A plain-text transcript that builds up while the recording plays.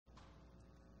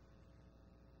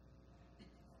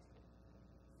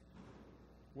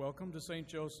Welcome to St.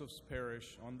 Joseph's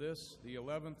Parish on this, the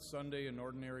 11th Sunday in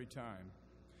Ordinary Time.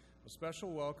 A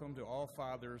special welcome to all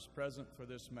fathers present for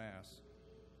this Mass.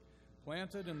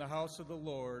 Planted in the house of the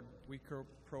Lord, we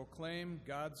proclaim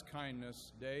God's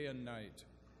kindness day and night.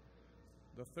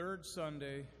 The third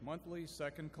Sunday monthly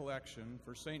second collection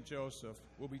for St. Joseph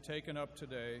will be taken up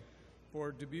today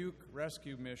for Dubuque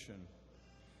Rescue Mission.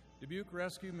 Dubuque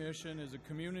Rescue Mission is a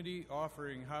community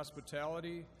offering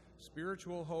hospitality,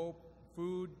 spiritual hope,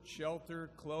 food, shelter,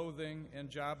 clothing, and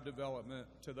job development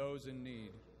to those in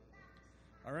need.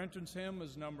 Our entrance hymn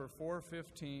is number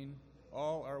 415,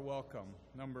 All Are Welcome.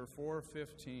 Number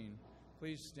 415.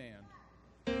 Please stand.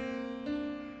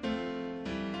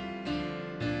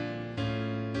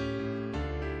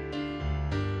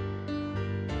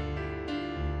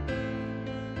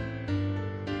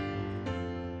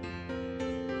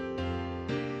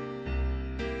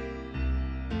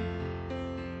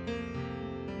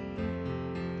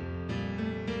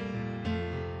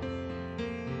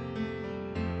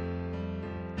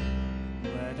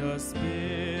 Let us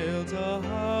build a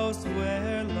house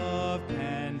where love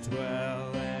can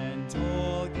dwell and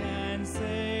all can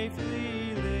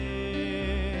safely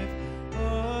live,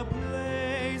 a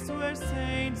place where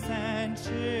saints and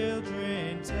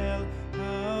children tell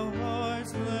how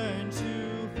hearts learn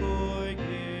to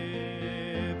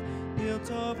forgive,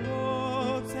 built of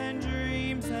hopes and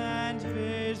dreams and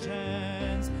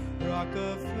visions, rock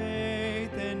of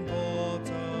faith and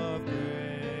bolt of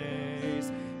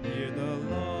grace. Here the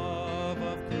love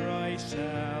of Christ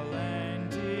shall end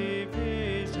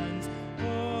divisions.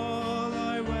 All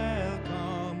are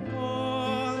welcome,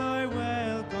 all are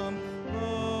welcome,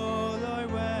 all are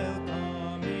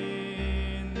welcome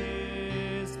in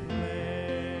this place.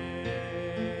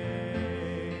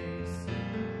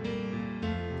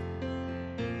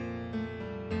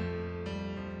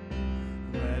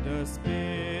 Let us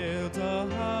build a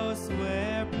house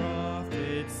where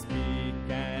prophets speak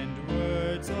and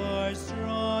words are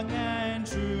strong and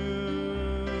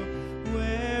true,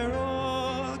 where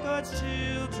all God's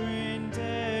children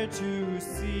dare to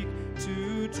seek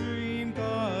to dream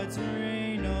God's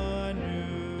reign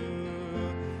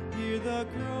anew. Here the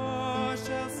cross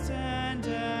shall stand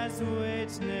as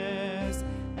witness,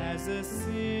 as a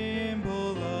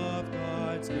symbol of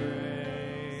God's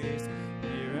grace.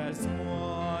 Here as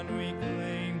one we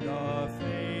claim the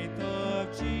faith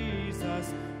of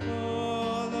Jesus.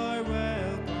 All are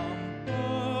welcome,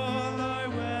 all are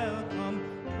welcome,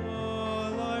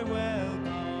 all are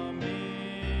welcome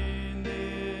in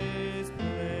this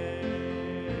place.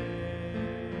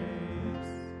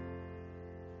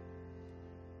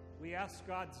 We ask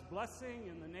God's blessing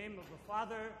in the name of the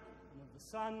Father, and of the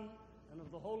Son, and of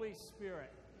the Holy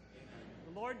Spirit. Amen.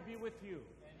 The Lord be with you.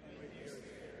 And with your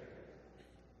spirit.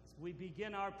 As we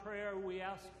begin our prayer, we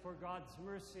ask for God's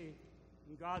mercy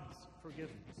and God's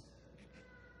forgiveness.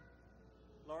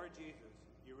 Lord Jesus,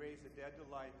 you raise the dead to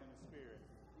life in the Spirit.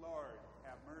 Lord,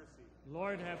 have mercy.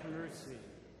 Lord, have mercy.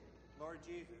 Lord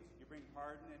Jesus, you bring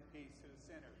pardon and peace to the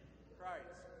sinner. Christ,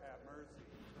 have mercy.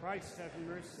 Christ, have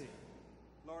mercy.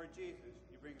 Lord Jesus,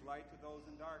 you bring light to those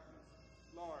in darkness.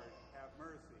 Lord, have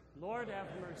mercy. Lord, have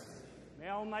mercy. May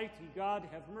Almighty God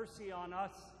have mercy on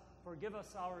us, forgive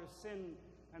us our sin,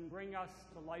 and bring us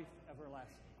to life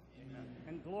everlasting. Amen.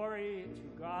 And glory to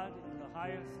God in the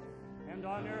highest, and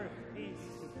on earth peace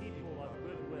to people of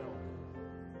good will.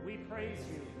 We praise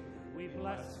you, we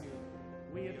bless you,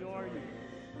 we adore you,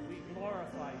 we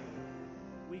glorify you.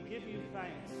 We give you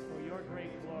thanks for your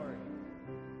great glory.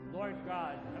 Lord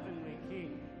God, heavenly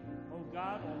King, O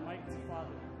God, almighty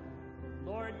Father,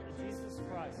 Lord Jesus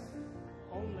Christ,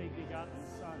 only begotten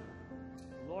Son,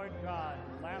 Lord God,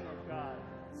 Lamb of God,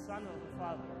 Son of the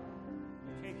Father,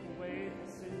 you take away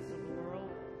the sins of the world,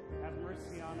 have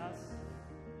mercy on us.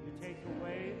 You take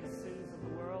away the sins of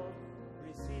the world,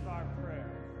 receive our prayer.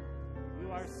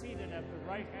 You are seated at the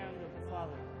right hand of the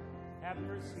Father, have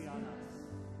mercy on us.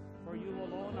 For you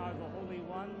alone are the Holy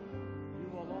One, you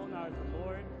alone are the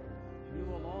Lord, you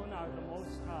alone are the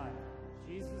Most High,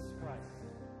 Jesus Christ,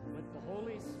 with the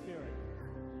Holy Spirit,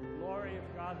 glory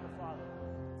of God the Father.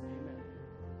 Amen.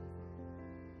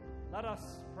 Let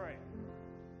us pray.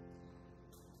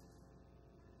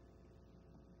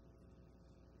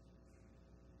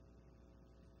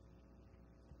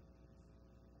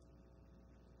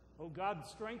 O God,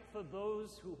 strength of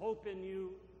those who hope in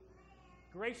you,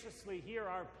 graciously hear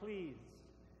our pleas,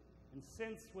 and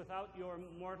since without your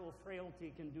mortal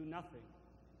frailty can do nothing,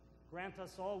 grant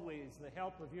us always the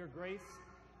help of your grace,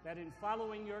 that in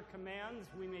following your commands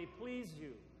we may please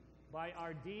you by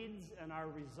our deeds and our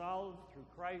resolve through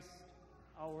Christ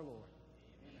our Lord.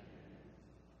 Amen.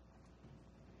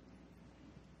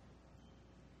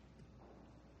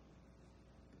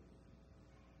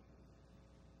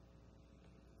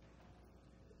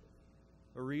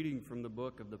 A reading from the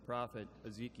book of the prophet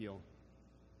Ezekiel.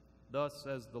 Thus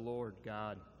says the Lord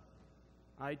God,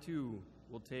 I too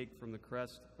will take from the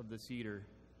crest of the cedar,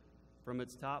 from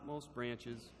its topmost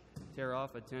branches, tear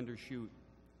off a tender shoot,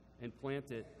 and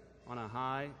plant it on a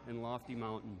high and lofty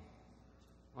mountain.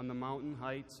 On the mountain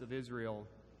heights of Israel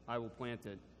I will plant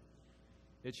it.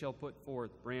 It shall put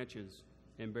forth branches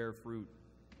and bear fruit,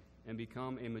 and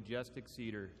become a majestic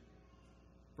cedar.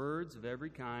 Birds of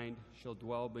every kind shall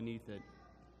dwell beneath it,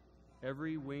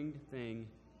 every winged thing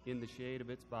in the shade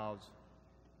of its boughs.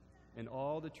 And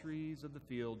all the trees of the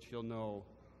field shall know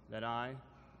that I,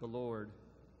 the Lord,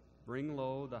 bring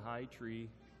low the high tree,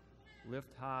 lift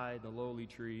high the lowly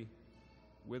tree,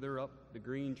 wither up the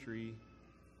green tree,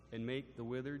 and make the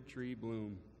withered tree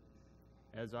bloom.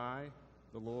 As I,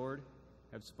 the Lord,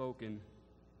 have spoken,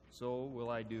 so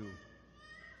will I do.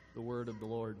 The word of the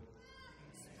Lord.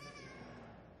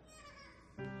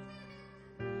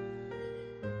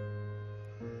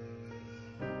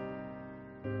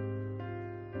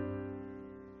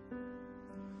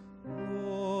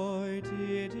 Lord,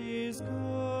 it is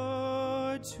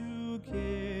good to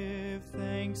give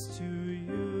thanks to you.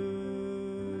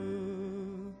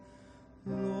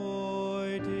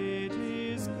 Lord, it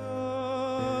is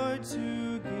good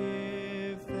to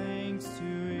give thanks to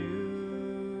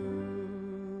you.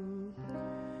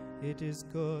 It is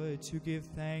good to give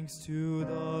thanks to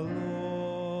the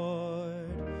Lord,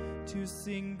 to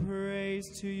sing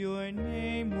praise to your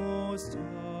name most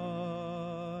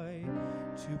high,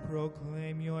 to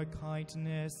proclaim your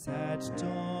kindness at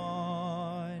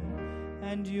dawn,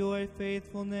 and your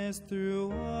faithfulness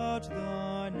throughout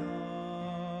the night.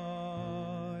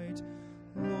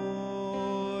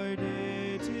 Lord,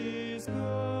 it is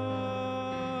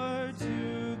good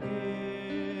to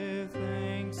give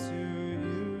thanks to you.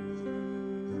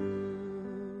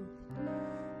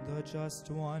 The just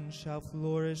one shall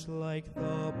flourish like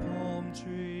the palm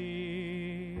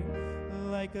tree,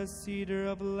 like a cedar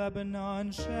of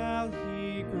Lebanon shall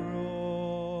he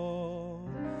grow.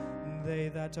 They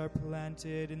that are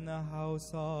planted in the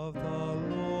house of the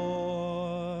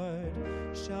Lord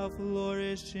shall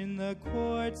flourish in the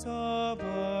courts of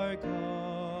our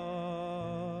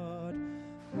God.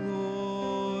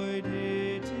 Lord,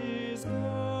 it is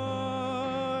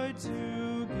good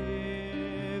to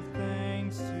give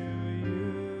thanks to you.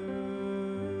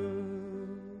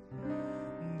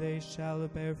 They shall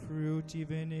bear fruit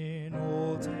even in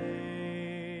old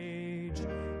age.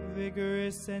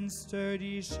 Vigorous and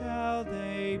sturdy shall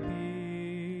they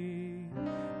be,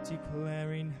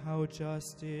 declaring how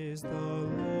just is the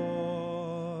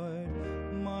Lord,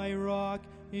 my rock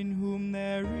in whom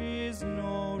there is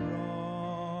no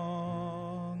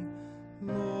wrong.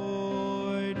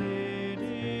 Lord, it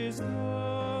is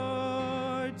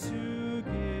good to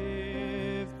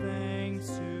give thanks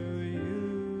to you.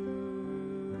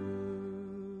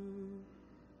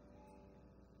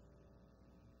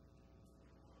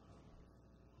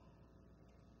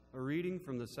 A reading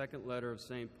from the second letter of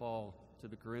St. Paul to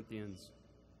the Corinthians.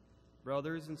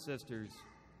 Brothers and sisters,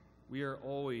 we are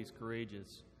always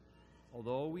courageous,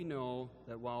 although we know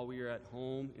that while we are at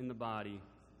home in the body,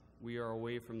 we are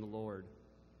away from the Lord.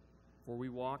 For we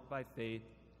walk by faith,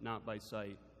 not by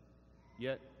sight.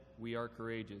 Yet we are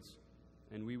courageous,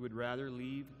 and we would rather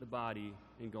leave the body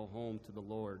and go home to the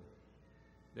Lord.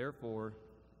 Therefore,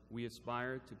 we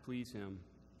aspire to please him,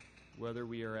 whether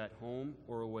we are at home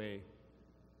or away.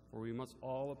 For we must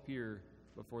all appear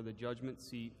before the judgment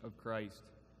seat of Christ,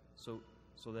 so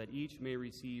that each may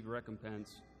receive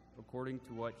recompense according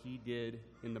to what he did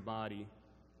in the body,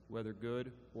 whether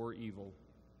good or evil.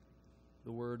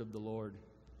 The word of the Lord.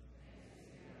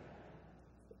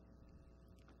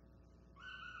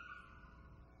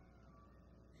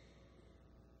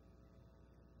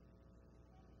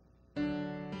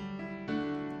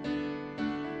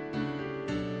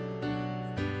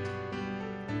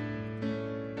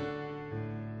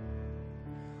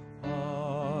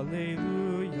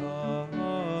 Alleluia,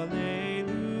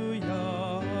 alleluia,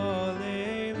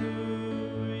 alleluia.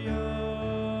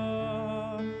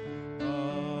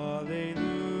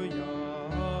 Alleluia,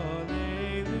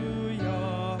 alleluia,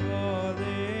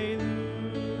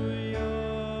 alleluia.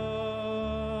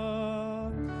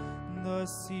 The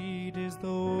seed is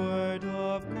the word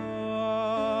of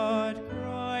God,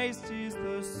 Christ is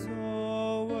the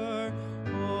sower.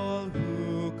 All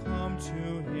who come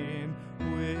to him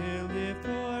will live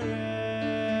forever.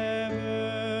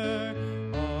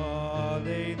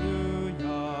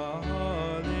 Alleluia,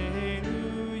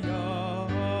 alleluia,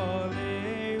 alleluia.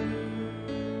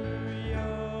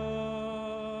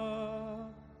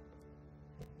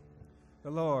 The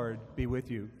Lord be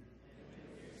with you.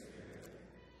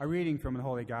 A reading from the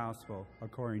Holy Gospel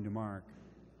according to Mark.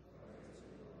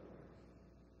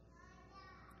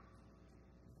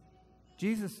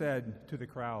 Jesus said to the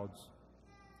crowds,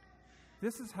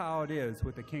 "This is how it is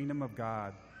with the kingdom of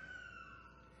God.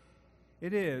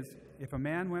 It is, if a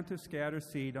man went to scatter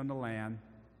seed on the land,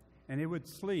 and it would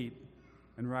sleep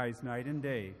and rise night and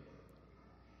day.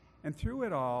 And through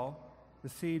it all, the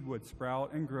seed would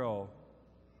sprout and grow.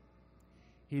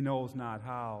 He knows not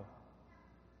how.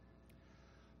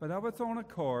 But of its own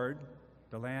accord,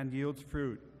 the land yields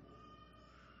fruit.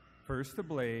 First the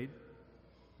blade,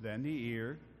 then the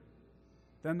ear,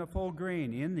 then the full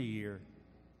grain in the ear.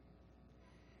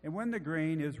 And when the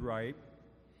grain is ripe,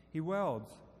 he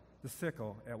welds the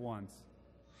sickle at once,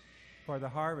 for the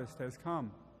harvest has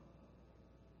come."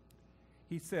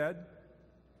 He said,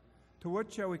 "To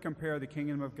what shall we compare the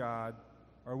kingdom of God,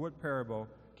 or what parable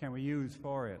can we use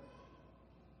for it?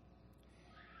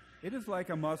 It is like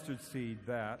a mustard seed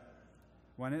that,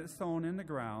 when it is sown in the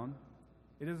ground,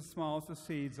 it is the smallest of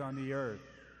seeds on the earth.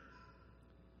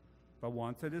 But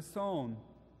once it is sown,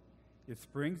 it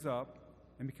springs up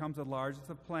and becomes the largest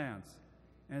of plants,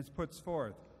 and it puts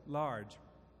forth large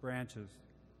branches,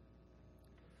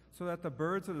 so that the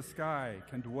birds of the sky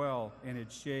can dwell in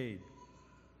its shade."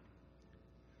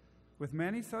 With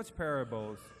many such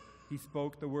parables, he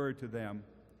spoke the word to them,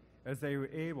 as they were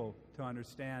able to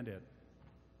understand it.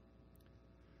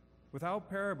 Without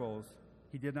parables,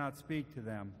 he did not speak to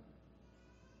them.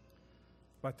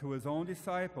 But to his own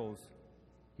disciples,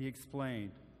 he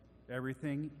explained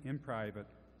everything in private.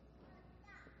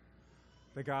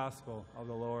 The Gospel of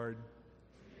the Lord.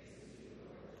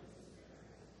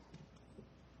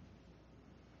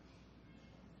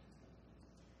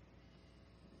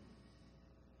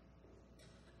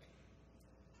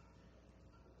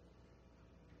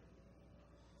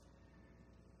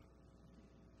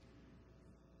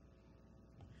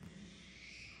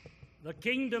 The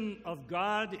kingdom of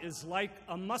God is like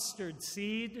a mustard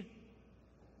seed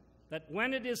that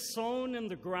when it is sown in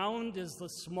the ground is the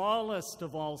smallest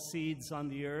of all seeds on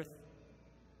the earth.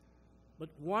 But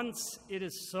once it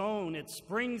is sown, it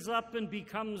springs up and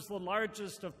becomes the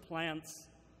largest of plants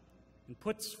and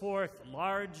puts forth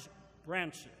large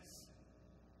branches.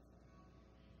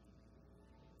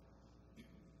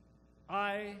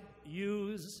 I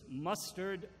use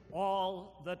mustard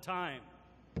all the time.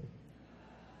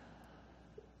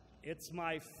 It's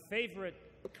my favorite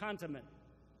condiment.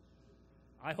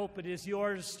 I hope it is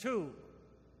yours too.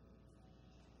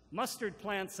 Mustard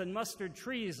plants and mustard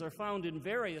trees are found in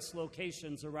various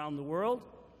locations around the world.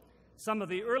 Some of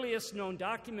the earliest known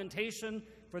documentation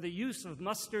for the use of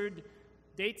mustard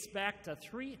dates back to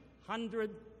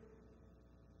 300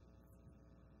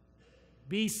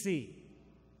 BC.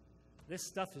 This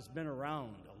stuff has been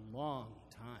around a long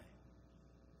time.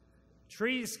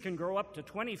 Trees can grow up to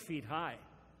 20 feet high,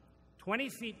 20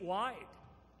 feet wide.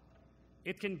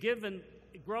 It can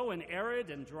grow in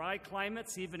arid and dry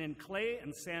climates, even in clay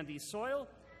and sandy soil.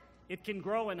 It can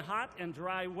grow in hot and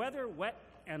dry weather, wet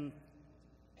and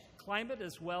climate,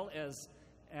 as well as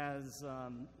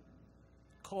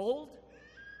cold.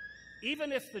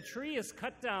 Even if the tree is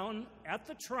cut down at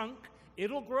the trunk,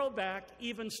 it'll grow back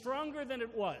even stronger than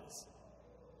it was.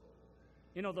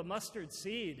 You know, the mustard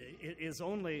seed is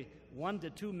only 1 to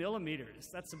 2 millimeters.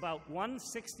 That's about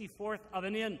 1/64 of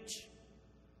an inch.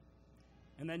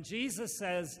 And then Jesus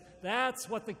says, that's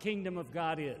what the kingdom of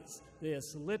God is,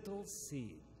 this little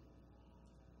seed.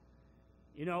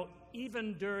 You know,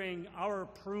 even during our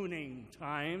pruning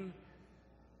time,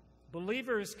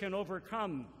 believers can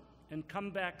overcome and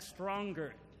come back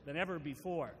stronger than ever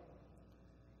before.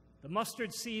 The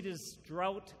mustard seed is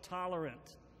drought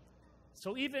tolerant.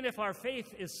 So even if our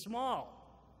faith is small,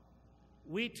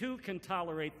 we too can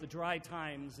tolerate the dry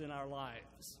times in our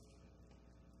lives.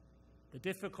 The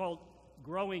difficult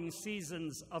growing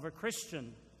seasons of a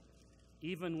Christian,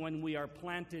 even when we are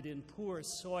planted in poor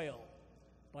soil,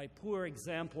 by poor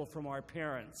example from our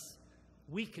parents,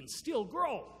 we can still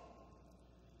grow.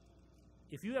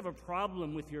 If you have a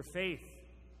problem with your faith,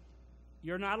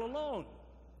 you're not alone.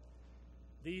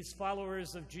 These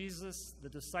followers of Jesus, the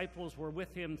disciples, were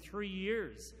with him 3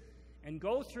 years and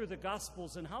go through the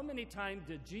Gospels. And how many times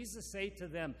did Jesus say to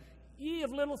them, "Ye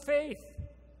of little faith,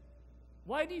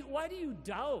 why do you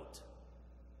doubt?"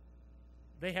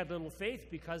 They had little faith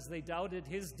because they doubted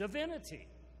his divinity.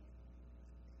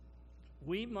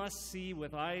 We must see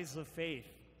with eyes of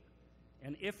faith.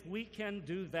 And if we can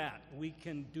do that, we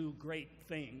can do great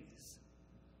things.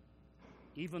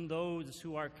 Even those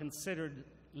who are considered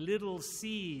little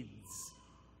seeds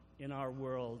in our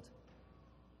world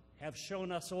have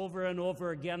shown us over and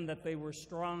over again that they were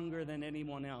stronger than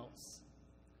anyone else.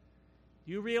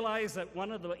 Do you realize that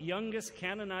one of the youngest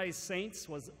canonized saints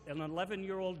was an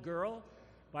 11-year-old girl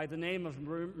by the name of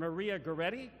Maria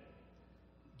Goretti?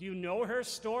 Do you know her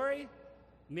story?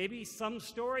 Maybe some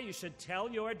story you should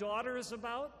tell your daughters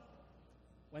about?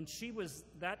 When she was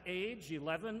that age,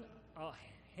 11, a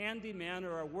handyman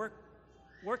or a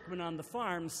workman on the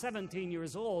farm, 17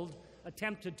 years old,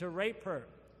 attempted to rape her.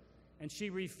 And she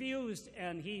refused,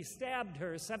 and he stabbed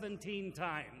her 17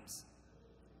 times.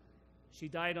 She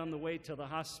died on the way to the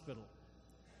hospital.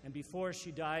 And before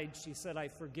she died, she said, "I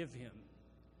forgive him."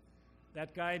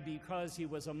 That guy, because he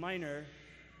was a minor,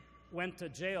 went to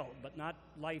jail, but not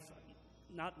life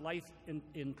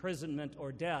imprisonment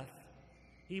or death.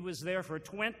 He was there for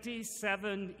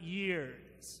 27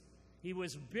 years. He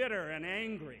was bitter and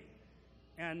angry.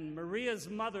 And Maria's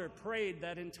mother prayed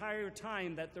that entire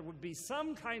time that there would be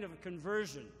some kind of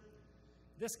conversion.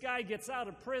 This guy gets out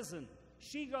of prison.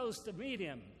 She goes to meet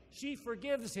him. She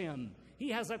forgives him. He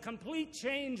has a complete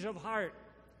change of heart.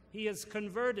 He is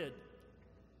converted.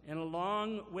 And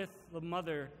along with the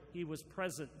mother, he was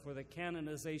present for the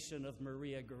canonization of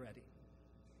Maria Goretti.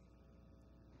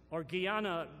 Or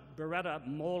Gianna Beretta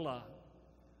Mola,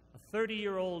 a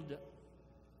 30-year-old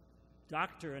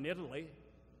doctor in Italy,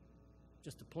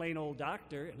 just a plain old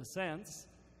doctor in a sense.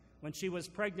 When she was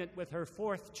pregnant with her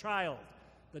 4th child,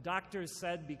 the doctors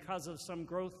said because of some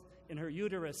growth in her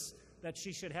uterus that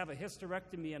she should have a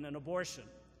hysterectomy and an abortion.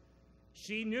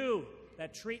 She knew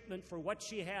that treatment for what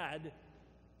she had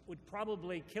would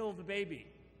probably kill the baby.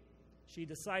 She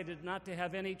decided not to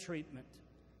have any treatment.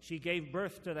 She gave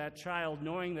birth to that child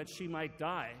knowing that she might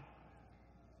die.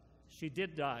 She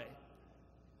did die.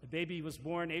 The baby was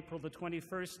born April the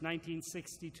 21st,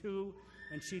 1962,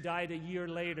 and she died a year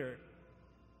later.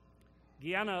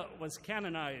 Gianna was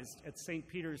canonized at St.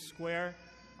 Peter's Square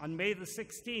on May the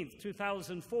 16th,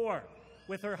 2004,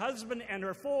 with her husband and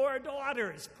her 4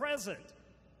 daughters present.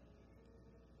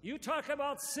 You talk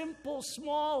about simple,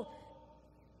 small,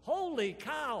 holy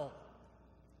cow.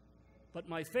 But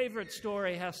my favorite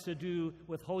story has to do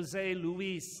with Jose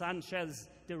Luis Sanchez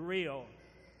de Rio.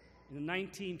 In the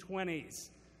 1920s,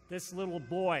 this little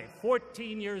boy,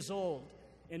 14 years old,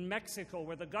 in Mexico,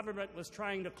 where the government was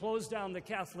trying to close down the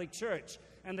Catholic Church,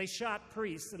 and they shot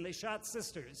priests and they shot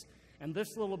sisters. And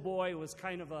this little boy was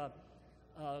kind of a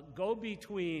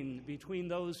go-between between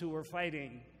those who were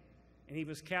fighting. And he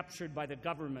was captured by the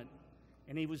government,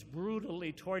 and he was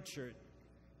brutally tortured.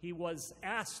 He was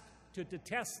asked to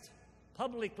detest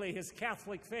publicly his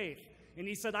Catholic faith. And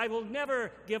he said, "I will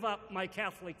never give up my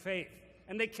Catholic faith."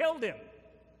 And they killed him.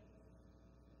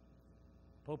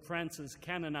 Pope Francis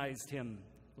canonized him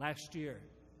last year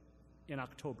in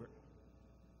October.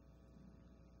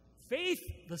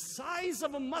 Faith the size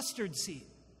of a mustard seed.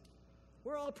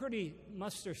 We're all pretty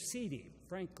mustard seedy,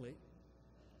 frankly.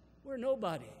 We're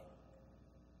nobody,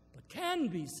 but can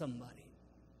be somebody.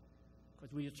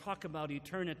 Because when you talk about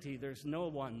eternity, there's no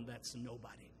one that's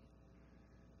nobody.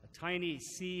 A tiny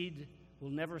seed will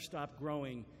never stop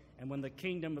growing, and when the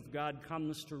kingdom of God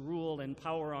comes to rule and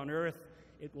power on earth,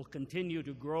 it will continue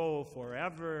to grow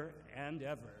forever and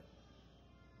ever.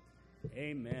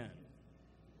 Amen.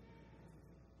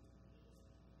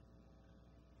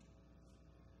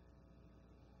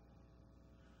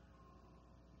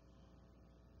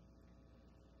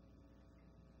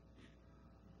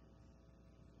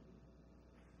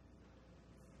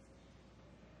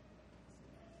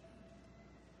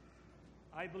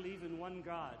 I believe in one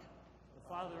God, the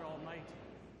Father Almighty,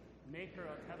 maker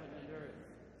of heaven and earth,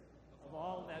 of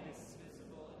all that is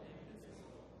visible and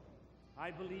invisible. I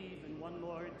believe in one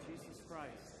Lord Jesus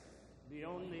Christ, the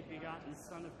only begotten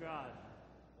Son of God,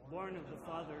 born of the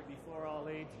Father before all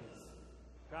ages,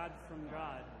 God from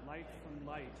God, light from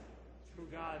light, true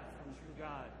God from true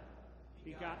God,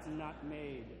 begotten not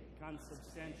made,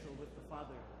 consubstantial with the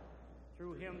Father.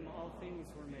 Through him all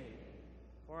things were made.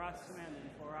 For us men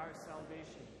and for our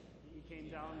salvation, he came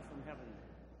down from heaven,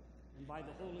 and by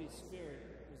the Holy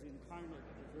Spirit was incarnate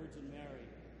of the Virgin Mary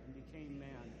and became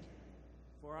man.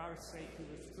 For our sake he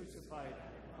was crucified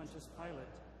by Pontius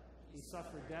Pilate. He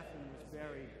suffered death and was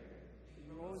buried.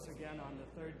 He rose again on the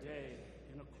 3rd day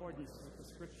in accordance with the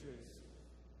Scriptures.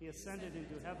 He ascended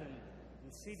into heaven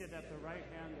and seated at the right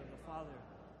hand of the Father.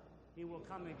 He will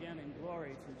come again in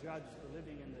glory to judge the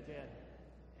living and the dead,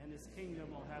 and his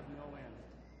kingdom will have no end.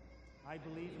 I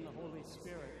believe in the Holy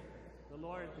Spirit, the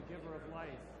Lord, the giver of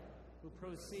life, who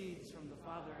proceeds from the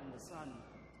Father and the Son,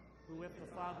 who with the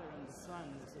Father and the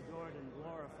Son is adored and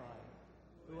glorified,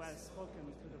 who has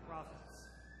spoken to the prophets.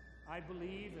 I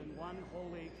believe in one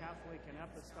holy Catholic and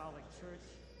Apostolic Church.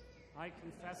 I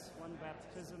confess one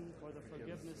baptism for the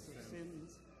forgiveness of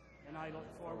sins. and I look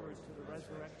forward to the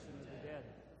resurrection of the dead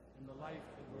and the life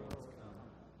of the world to come.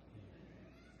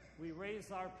 We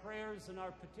raise our prayers and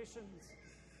our petitions.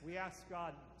 We ask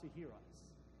God to hear us.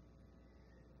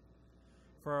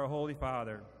 For our Holy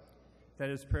Father, that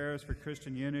his prayers for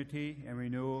Christian unity and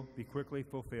renewal be quickly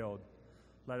fulfilled,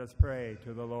 let us pray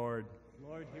to the Lord.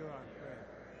 Lord, hear our prayer.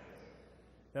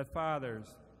 That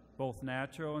fathers, both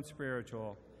natural and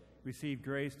spiritual, receive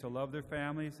grace to love their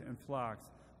families and flocks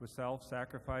with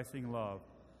self-sacrificing love,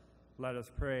 let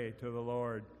us pray to the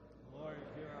Lord. Lord,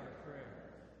 hear our prayer.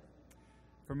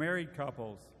 For married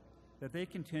couples, that they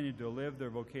continue to live their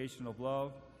vocation of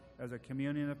love as a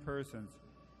communion of persons,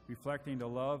 reflecting the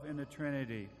love in the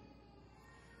Trinity,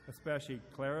 especially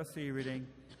Clara Seereding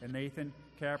and Nathan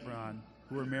Capron,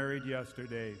 who were married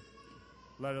yesterday.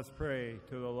 Let us pray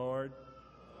to the Lord.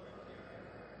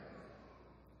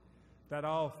 That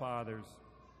all fathers,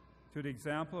 through the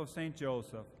example of St.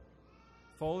 Joseph,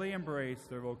 fully embrace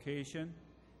their vocation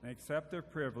and accept their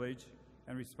privilege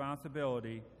and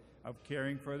responsibility of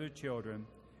caring for their children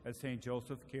as St.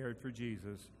 Joseph cared for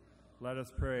Jesus. Let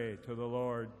us pray to the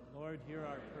Lord. Lord, hear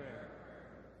our prayer.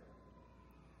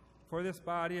 For this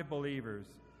body of believers,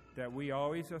 that we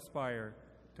always aspire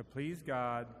to please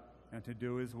God and to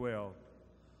do his will,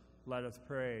 let us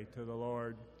pray to the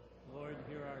Lord. Lord,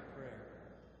 hear our prayer.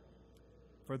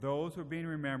 For those who are being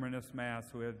remembered in this Mass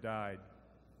who have died,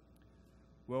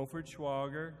 Wilfred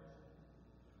Schwager,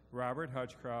 Robert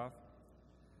Hutchcroft,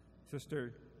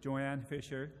 Sister Joanne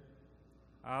Fisher,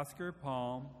 Oscar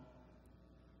Palm,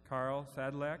 Carl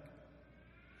Sadlek,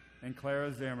 and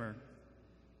Clara Zimmer,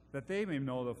 that they may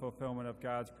know the fulfillment of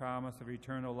God's promise of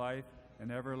eternal life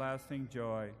and everlasting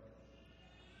joy.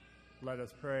 Let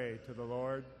us pray to the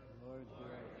Lord. Lord, hear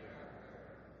our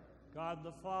prayer. God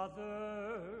the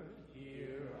Father,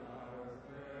 hear our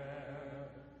prayer.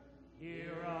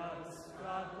 Hear us,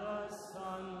 God the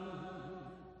Son.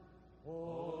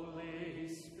 Holy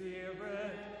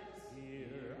Spirit,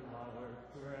 hear our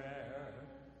prayer.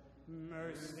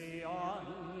 Mercy on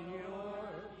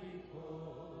your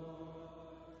people.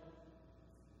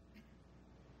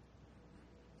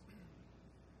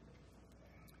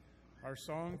 Our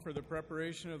song for the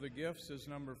preparation of the gifts is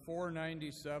number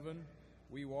 497,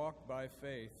 We Walk by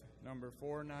Faith, number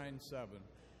 497.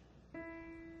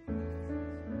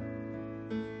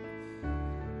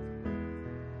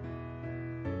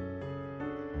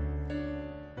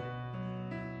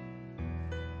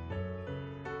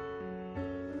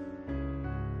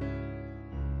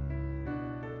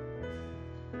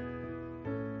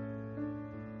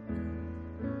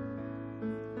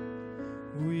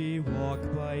 We walk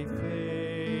by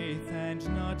faith and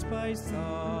not by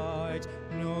sight.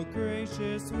 No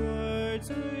gracious words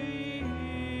we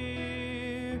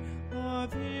hear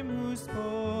of him who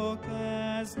spoke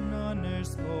as none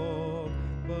else spoke,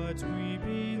 but we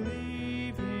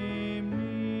believe him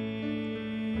near.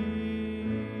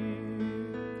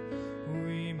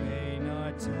 We may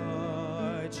not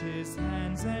touch his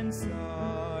hands and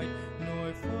side,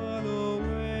 nor follow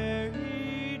where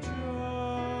he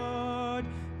trod,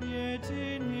 yet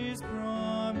in his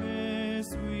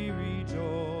promise we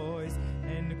rejoice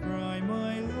and cry,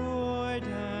 my Lord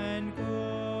and God.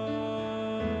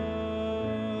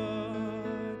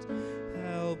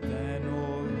 Help then,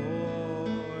 O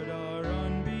Lord, our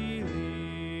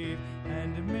unbelief,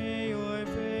 and may our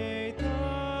faith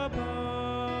abound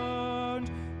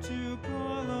to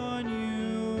call on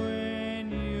you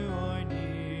when you are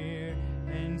near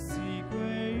and seek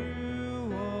where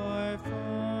you are found.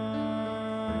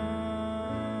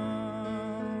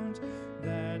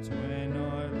 That when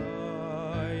our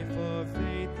life of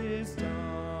faith is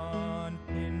done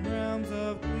in realms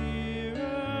of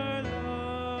clearer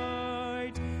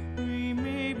light, we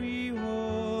may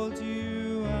behold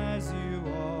you as you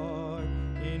are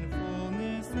in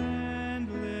fullness and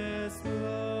endless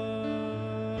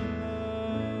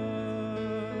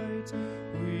light.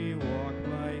 We walk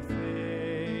by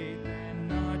faith and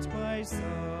not by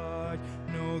sight.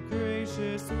 No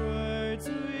gracious words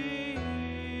we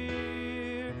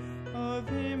hear of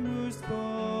him who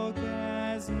spoke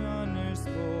as none else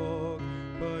spoke,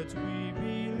 but we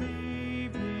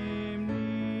believe him near.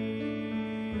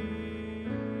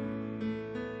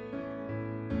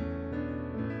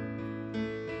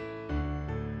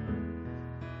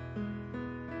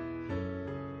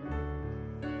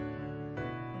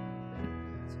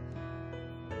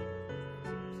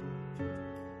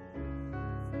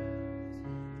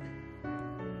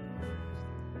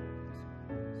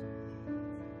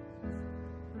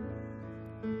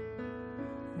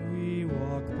 We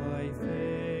walk by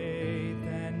faith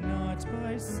and not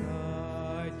by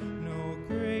sight. No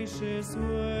gracious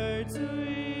word words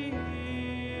we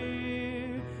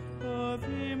hear of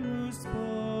him who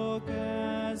spoke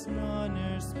as none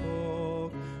e'er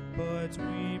spoke, but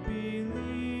we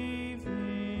believe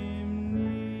him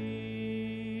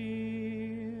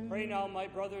near. Pray now, my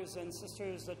brothers and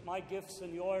sisters, that my gifts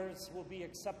and yours will be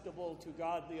acceptable to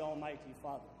God the Almighty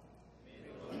Father.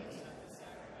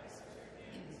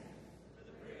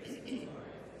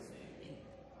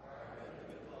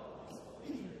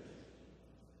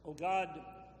 O God,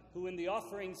 who in the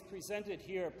offerings presented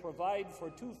here provide for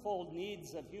twofold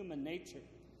needs of human nature,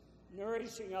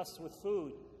 nourishing us with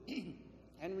food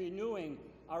and renewing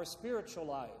our spiritual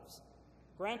lives,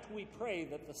 grant, we pray,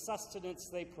 that the sustenance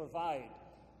they provide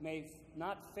may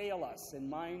not fail us in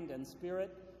mind and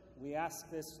spirit. We ask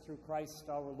this through Christ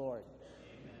our Lord.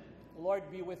 Amen. The Lord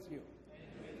be with you. And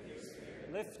with your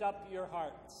spirit. Lift up your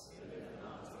hearts.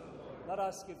 Let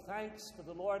us give thanks to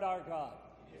the Lord our God.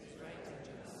 It is right and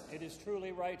just. It is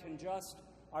truly right and just,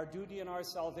 our duty and our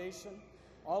salvation,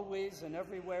 always and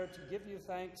everywhere to give you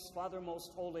thanks, Father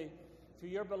most holy, through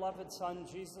your beloved Son,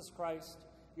 Jesus Christ,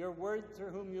 your word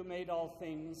through whom you made all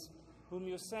things, whom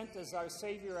you sent as our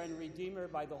Savior and Redeemer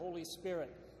by the Holy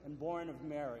Spirit and born of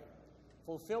Mary.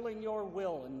 Fulfilling your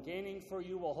will and gaining for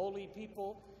you a holy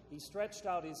people, he stretched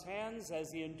out his hands as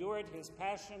he endured his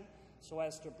passion so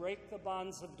as to break the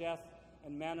bonds of death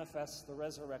and manifest the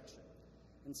resurrection.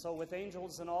 And so with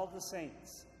angels and all the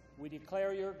saints, we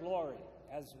declare your glory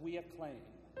as we acclaim.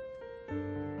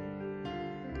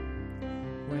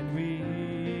 When we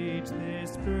eat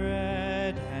this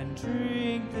bread and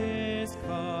drink this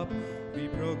cup, we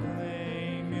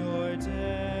proclaim your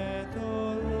death,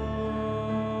 O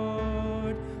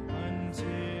Lord, until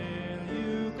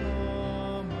you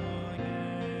come again.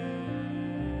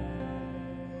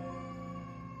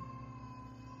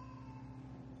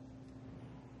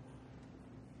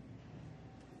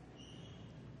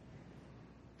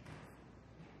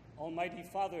 Almighty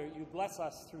Father, you bless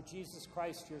us through Jesus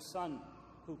Christ, your Son,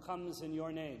 who comes in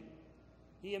your name.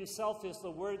 He himself is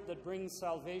the word that brings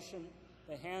salvation,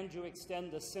 the hand you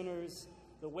extend to sinners,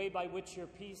 the way by which your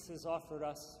peace is offered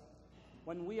us.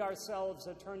 When we ourselves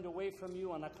are turned away from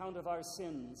you on account of our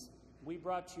sins, we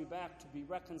brought you back to be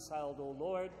reconciled, O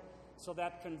Lord, so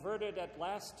that converted at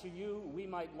last to you, we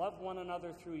might love one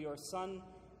another through your Son,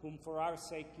 whom for our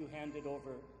sake you handed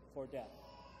over for death.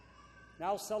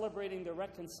 Now celebrating the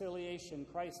reconciliation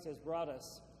Christ has brought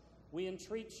us, we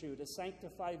entreat you to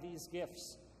sanctify these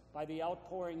gifts by the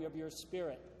outpouring of your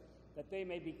Spirit, that they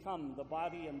may become the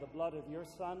body and the blood of your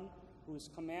Son, whose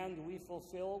command we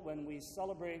fulfill when we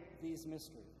celebrate these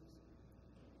mysteries.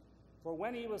 For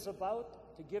when he was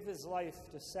about to give his life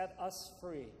to set us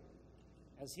free,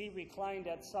 as he reclined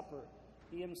at supper,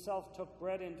 he himself took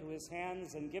bread into his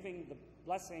hands, and giving the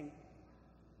blessing,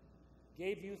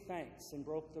 gave you thanks, and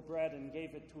broke the bread and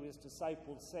gave it to his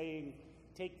disciples, saying,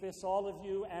 "Take this, all of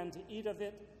you, and eat of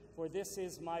it, for this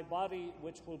is my body,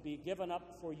 which will be given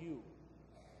up for you."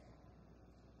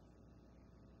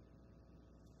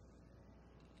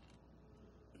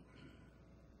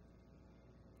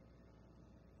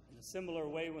 In a similar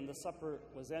way, when the supper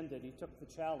was ended, he took the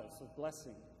chalice of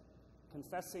blessing.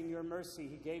 Confessing your mercy,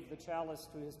 he gave the chalice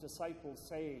to his disciples,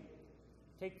 saying,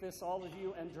 "Take this, all of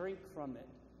you, and drink from it,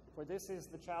 for this is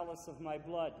the chalice of my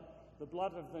blood, the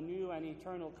blood of the new and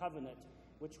eternal covenant,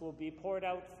 which will be poured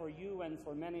out for you and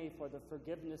for many for the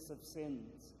forgiveness of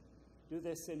sins. Do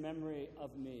this in memory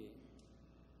of me."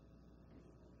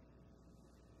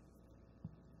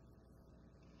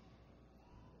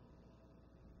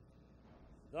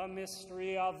 The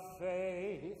mystery of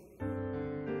faith.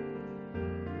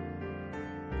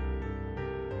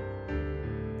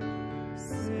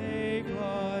 Save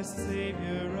us,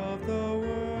 Savior of the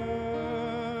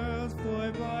world,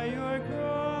 for by your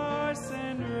cross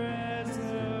and resurrection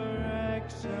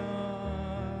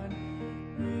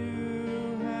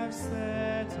you have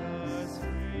set us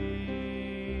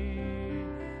free.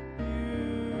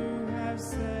 You have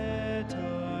set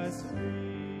us free.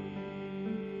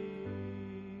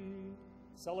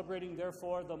 Celebrating,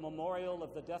 therefore, the memorial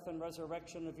of the death and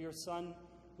resurrection of your Son,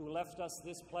 who left us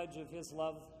this pledge of his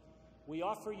love, we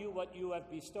offer you what you have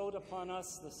bestowed upon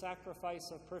us, the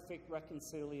sacrifice of perfect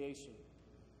reconciliation.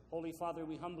 Holy Father,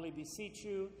 we humbly beseech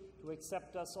you to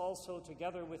accept us also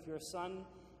together with your Son,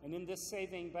 and in this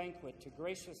saving banquet to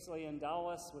graciously endow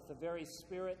us with the very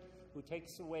Spirit who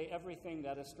takes away everything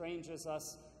that estranges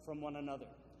us from one another.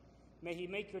 May he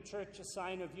make your church a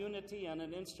sign of unity and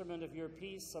an instrument of your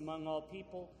peace among all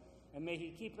people, and may he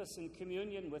keep us in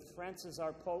communion with Francis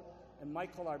our Pope and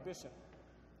Michael our Bishop.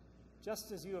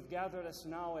 Just as you have gathered us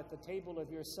now at the table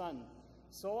of your Son,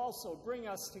 So also bring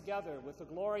us together with the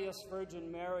glorious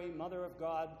Virgin Mary, Mother of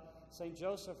God, St.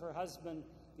 Joseph, her husband,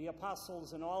 the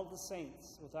apostles, and all the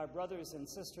saints, with our brothers and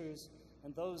sisters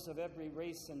and those of every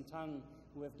race and tongue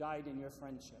who have died in your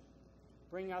friendship.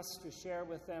 Bring us to share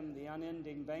with them the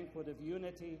unending banquet of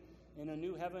unity in a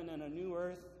new heaven and a new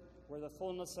earth, where the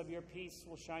fullness of your peace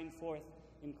will shine forth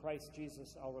in Christ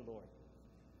Jesus our Lord.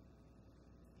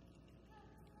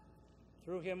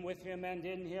 Through him, with him, and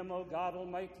in him, O God,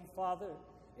 Almighty Father,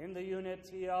 in the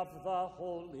unity of the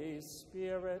Holy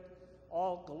Spirit,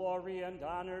 all glory and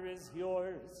honor is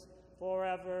yours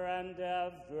forever and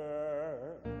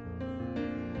ever.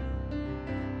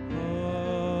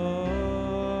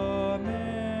 Amen.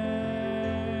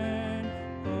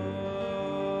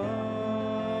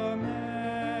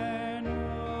 Amen.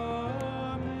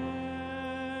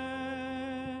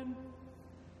 Amen.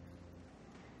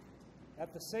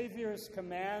 At the Savior's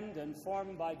command and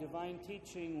formed by divine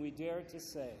teaching, we dare to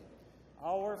say,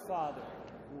 Our Father,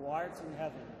 who art in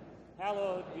heaven,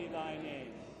 hallowed be thy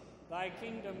name. Thy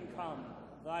kingdom come,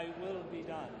 thy will be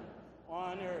done,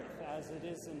 on earth as it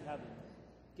is in heaven.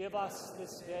 Give us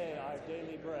this day our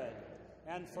daily bread,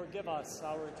 and forgive us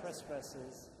our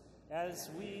trespasses, as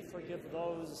we forgive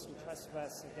those who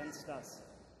trespass against us.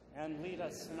 And lead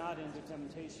us not into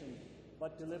temptation,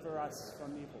 but deliver us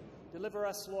from evil. Deliver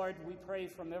us, Lord, we pray,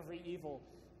 from every evil.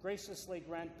 Graciously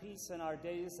grant peace in our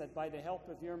days, that by the help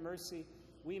of your mercy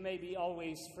we may be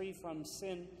always free from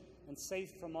sin and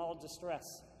safe from all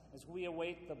distress, as we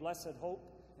await the blessed hope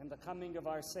and the coming of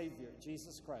our Savior,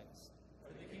 Jesus Christ.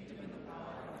 For the kingdom and the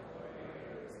power and the glory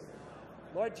are yours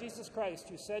now. Lord Jesus Christ,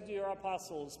 you said to your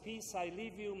apostles, Peace I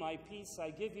leave you, my peace I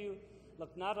give you.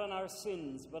 Look not on our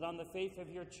sins, but on the faith of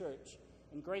your church,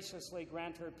 and graciously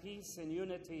grant her peace and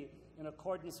unity in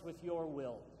accordance with your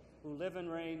will, who live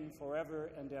and reign forever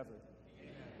and ever.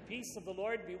 Amen. Peace of the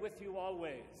Lord be with you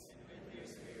always. And with your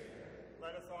spirit.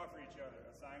 Let us offer each other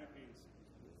a sign of peace.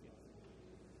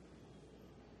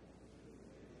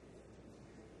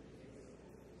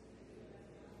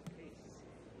 Peace.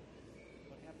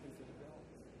 What happened to the bell?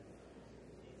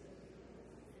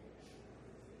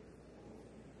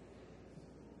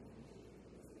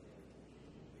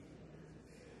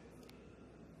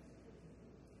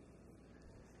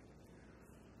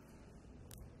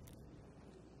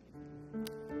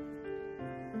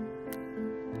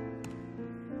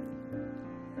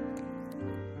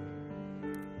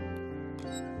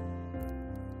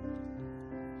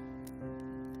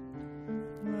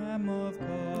 Lamb of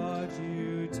God,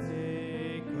 you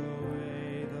take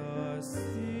away the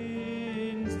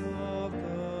sins of the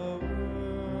world.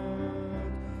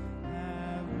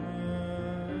 Have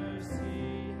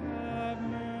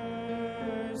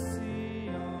mercy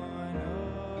on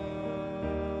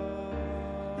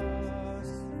us.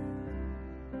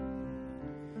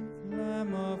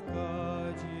 Lamb of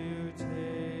God, you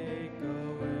take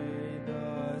away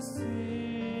the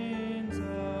sins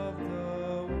of the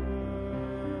world.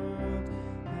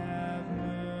 Have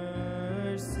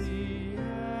mercy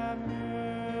on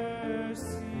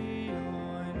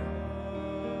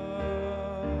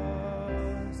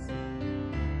us.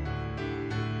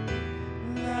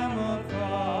 Lamb of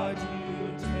God,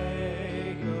 you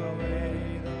take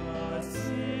away the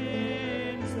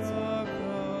sins of the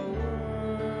world.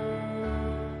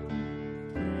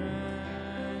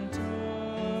 Grant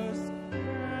us,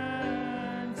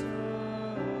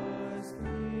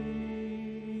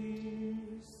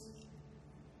 peace.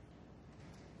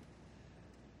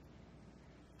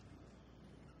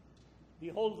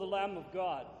 Behold the Lamb of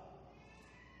God.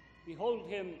 Behold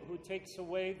him who takes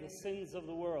away the sins of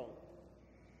the world.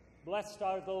 Blessed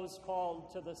are those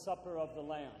called to the supper of the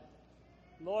Lamb.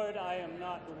 Lord, I am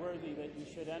not worthy that you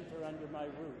should enter under my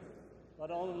roof,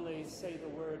 but only say the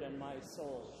word, and my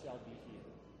soul shall be healed.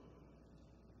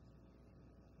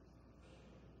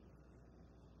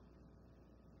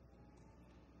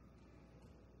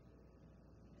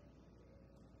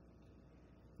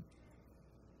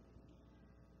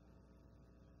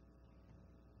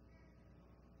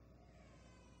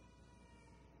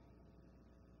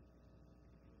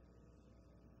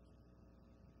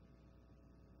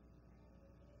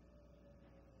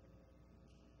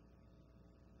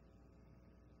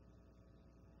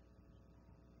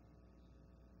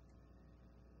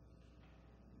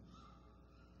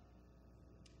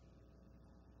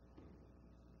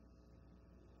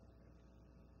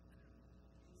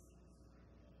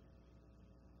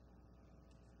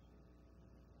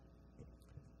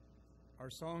 Our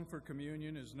song for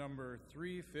communion is number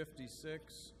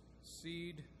 356,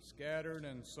 Seed Scattered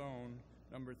and Sown,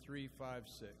 number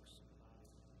 356.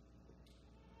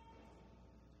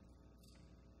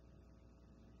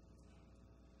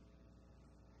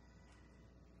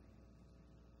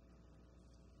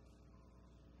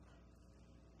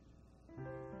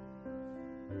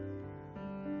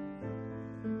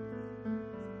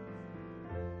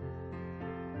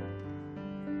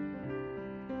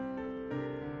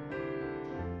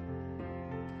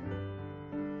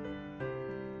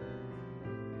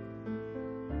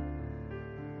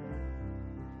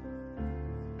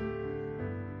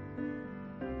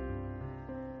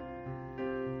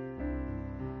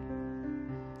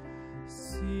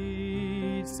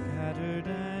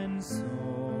 and sown,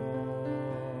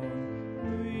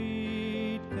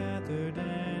 wheat gathered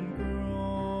and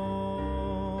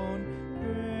grown,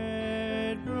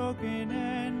 bread broken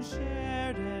and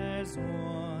shared as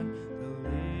one, the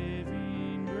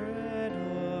living bread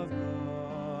of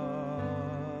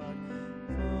God,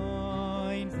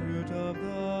 fine fruit of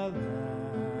the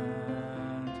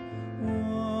land,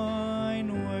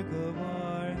 wine work of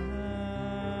our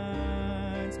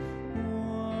hands,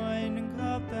 wine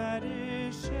cup that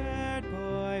is shared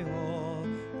by all,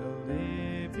 the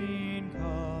living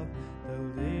cup, the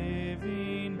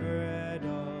living bread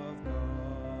of God.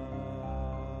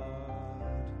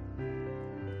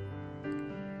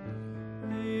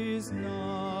 Is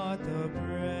not the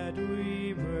bread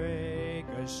we break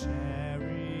a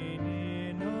sharing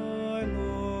in our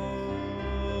Lord?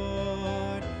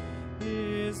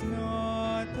 Is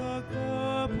not the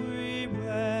cup we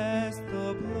bless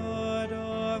the blood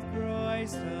of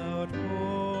Christ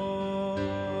outpoured?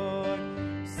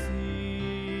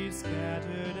 Seed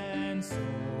scattered and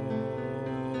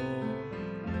sown,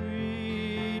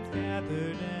 wheat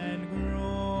gathered and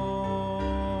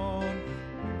grown,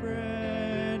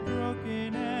 bread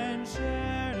broken and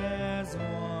shared as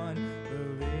one,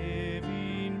 the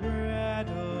living bread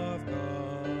of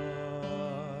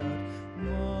God,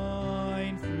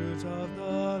 wine fruit of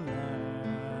the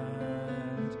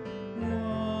land,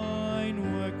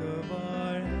 wine work of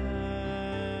our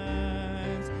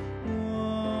hands,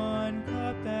 one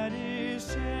cup that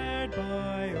is shared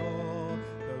by all,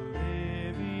 the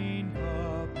living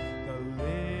cup, the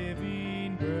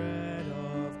living bread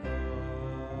of God.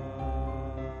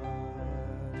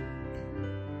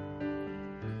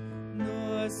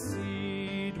 The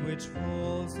seed which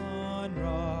falls on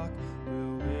rock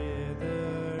will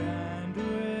wither and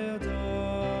will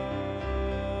die.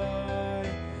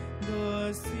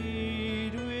 The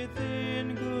seed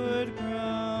within good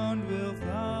ground will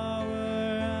flower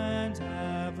and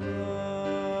have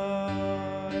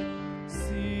life.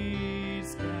 Seed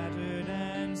scattered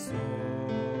and sown,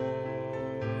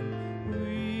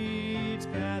 wheat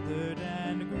gathered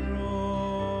and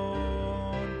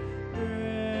grown,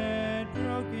 bread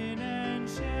broken and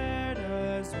shared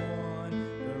as one,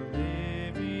 the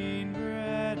living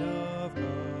bread of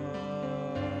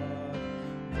God,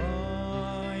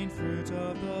 vine fruit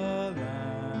of the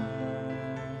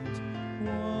land,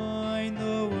 wine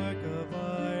the work of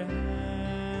our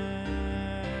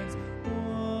hands,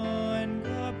 one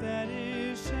cup that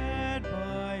is shared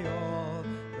by all,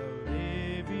 the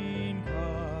living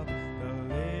cup, the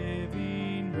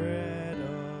living bread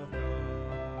of God.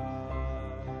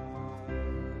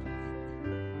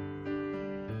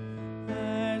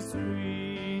 As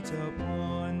wheat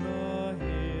upon the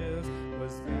hills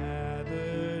was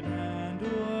gathered and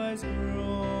was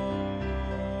grown,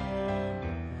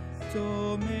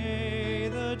 so may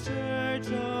the church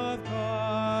of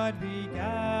God be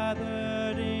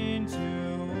gathered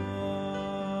into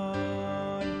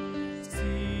one,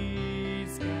 seed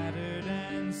scattered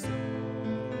and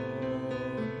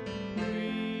sown,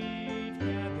 wheat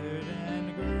gathered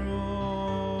and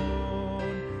grown,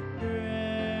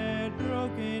 bread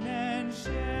broken and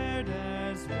shared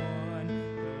as one,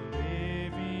 the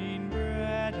living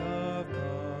bread of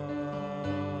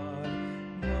God,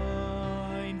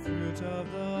 vine fruit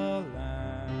of the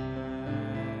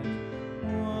land,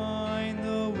 wine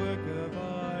the work of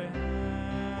our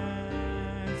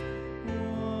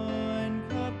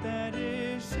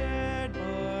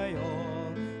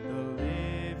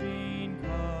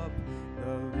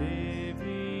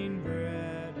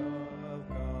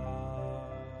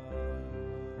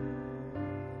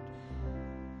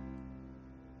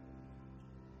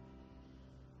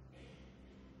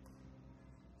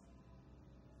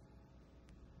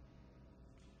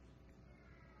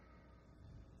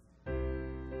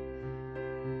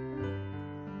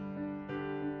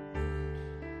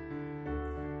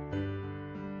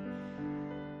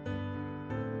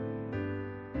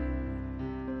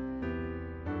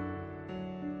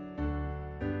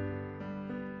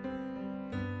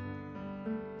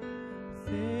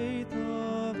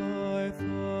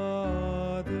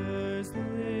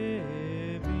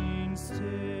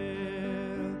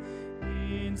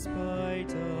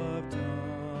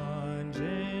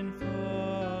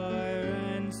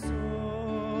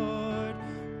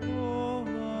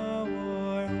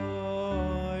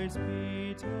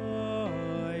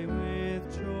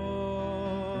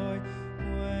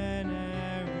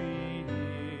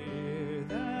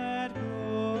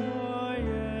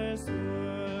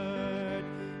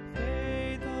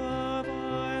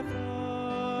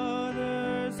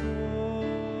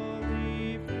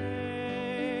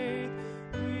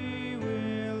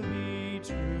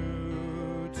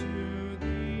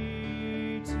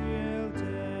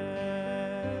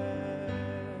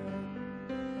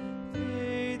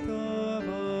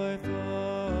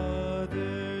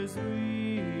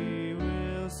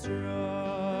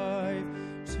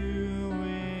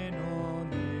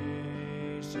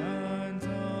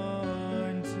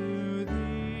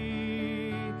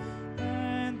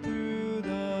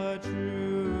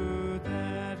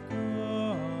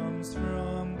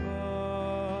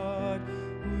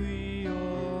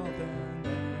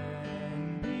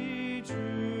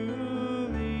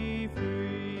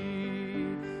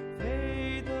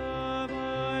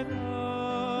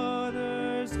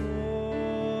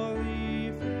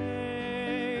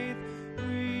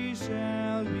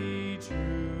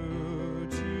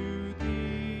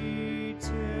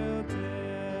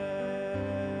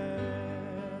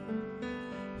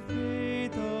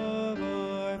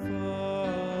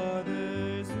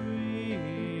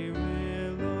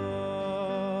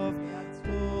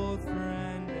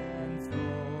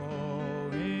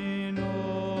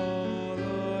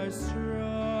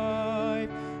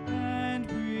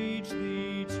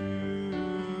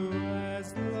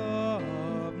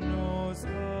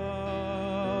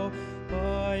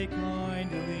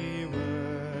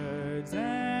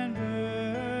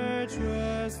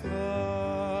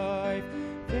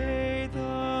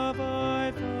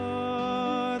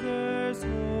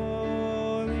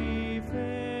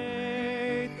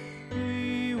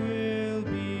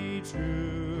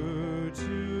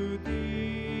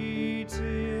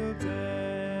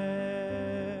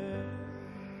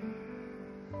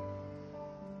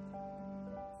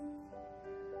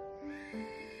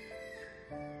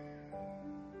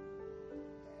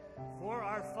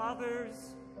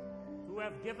fathers who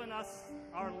have given us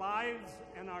our lives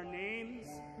and our names,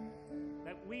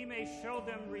 that we may show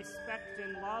them respect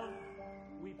and love,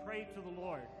 we pray to the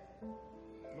Lord.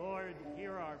 Lord,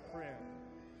 hear our prayer.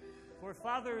 For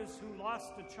fathers who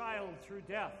lost a child through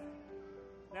death,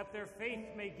 that their faith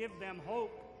may give them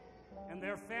hope, and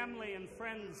their family and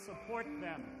friends support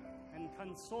them and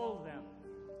console them,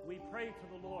 we pray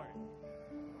to the Lord.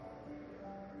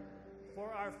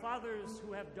 For our fathers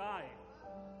who have died,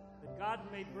 that God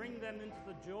may bring them into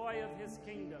the joy of his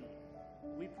kingdom,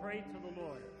 we pray to the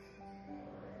Lord.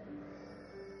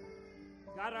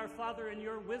 God our Father, in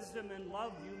your wisdom and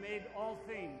love you made all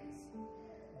things.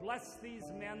 Bless these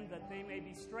men that they may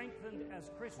be strengthened as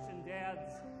Christian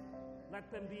dads.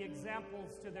 Let them be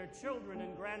examples to their children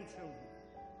and grandchildren,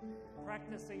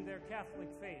 practicing their Catholic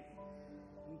faith.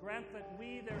 And grant that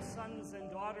we, their sons and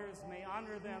daughters, may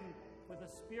honor them with a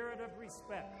spirit of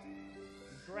respect.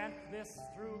 Grant this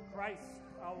through Christ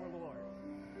our Lord.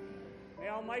 May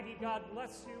Almighty God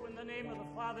bless you in the name of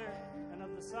the Father, and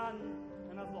of the Son,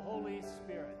 and of the Holy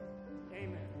Spirit.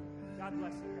 Amen. God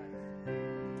bless you guys.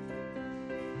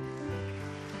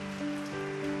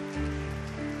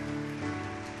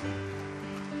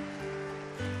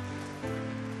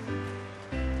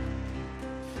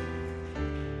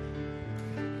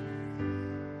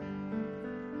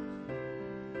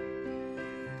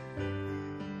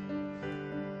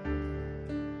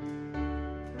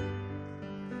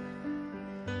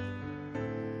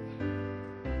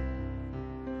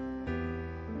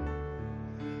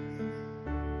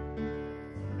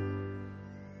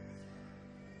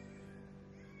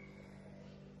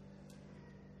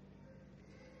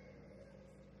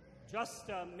 Just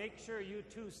make sure you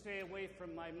two stay away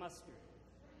from my mustard.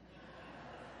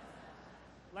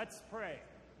 Let's pray.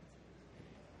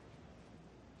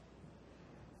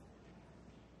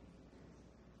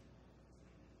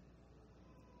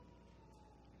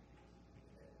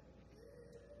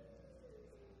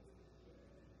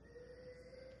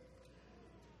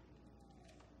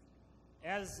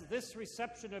 As this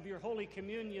reception of your Holy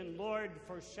Communion, Lord,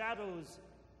 foreshadows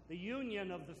the union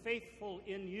of the faithful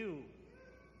in you,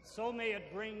 so may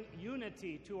it bring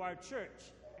unity to our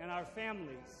church and our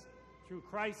families through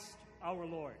Christ our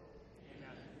Lord.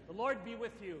 Amen. The Lord be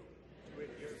with you.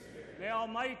 With your spirit. May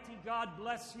Almighty God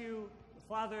bless you, the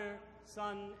Father,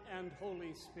 Son, and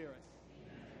Holy Spirit.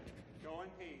 Amen. Go in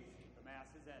peace. The Mass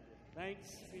is ended.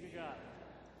 Thanks be to God.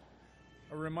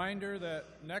 A reminder that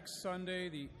next Sunday,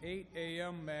 the 8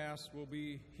 a.m. Mass will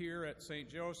be here at St.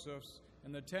 Joseph's,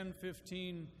 and the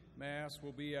 10:15 Mass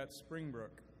will be at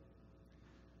Springbrook.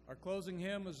 Our closing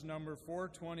hymn is number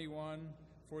 421,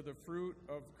 For the Fruit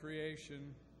of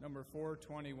Creation, number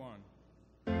 421.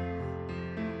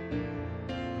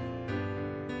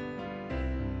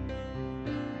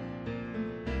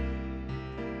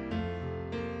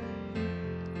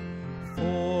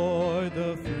 For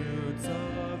the fruits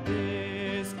of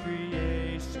this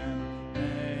creation,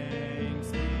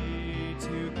 thanks be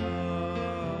to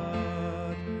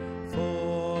God.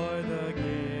 For the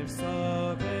gifts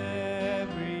of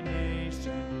every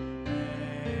nation,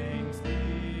 thanks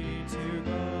be to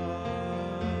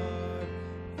God.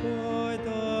 For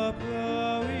the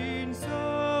plowing,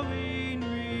 sowing,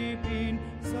 reaping,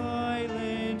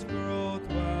 silent growth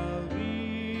while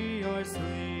we are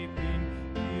sleeping,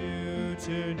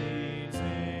 future needs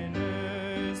in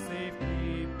earth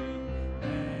safekeeping,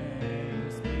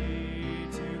 thanks be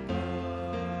to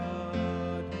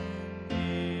God.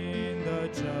 In the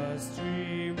just